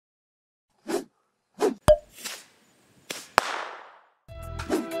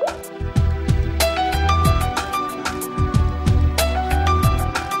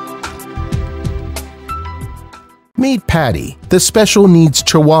Meet Paddy, the special needs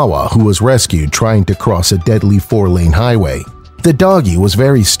Chihuahua who was rescued trying to cross a deadly 4-lane highway. The doggie was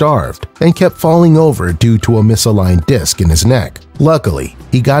very starved and kept falling over due to a misaligned disc in his neck. Luckily,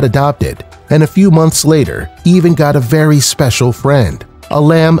 he got adopted, and a few months later, he even got a very special friend, a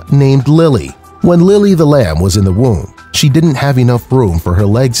lamb named Lily. When Lily the lamb was in the womb, she didn't have enough room for her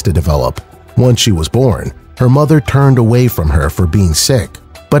legs to develop. Once she was born, her mother turned away from her for being sick.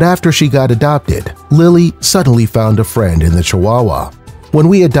 But after she got adopted, Lily suddenly found a friend in the Chihuahua. When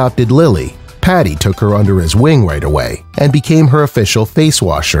we adopted Lily, Paddy took her under his wing right away and became her official face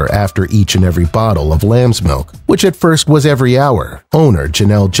washer after each and every bottle of lamb's milk, which at first was every hour, owner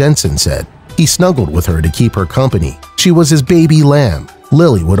Janell Jensen said. He snuggled with her to keep her company. She was his baby lamb.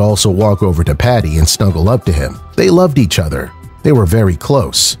 Lily would also walk over to Paddy and snuggle up to him. They loved each other. They were very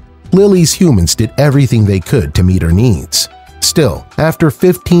close. Lily's humans did everything they could to meet her needs. Still, after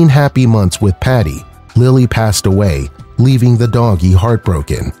 15 happy months with Paddy, Lily passed away, leaving the doggie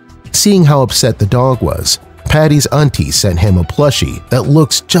heartbroken. Seeing how upset the dog was, Paddy's auntie sent him a plushie that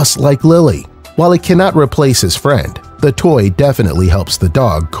looks just like Lily. While it cannot replace his friend, the toy definitely helps the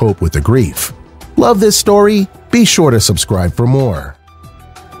dog cope with the grief. Love this story? Be sure to subscribe for more.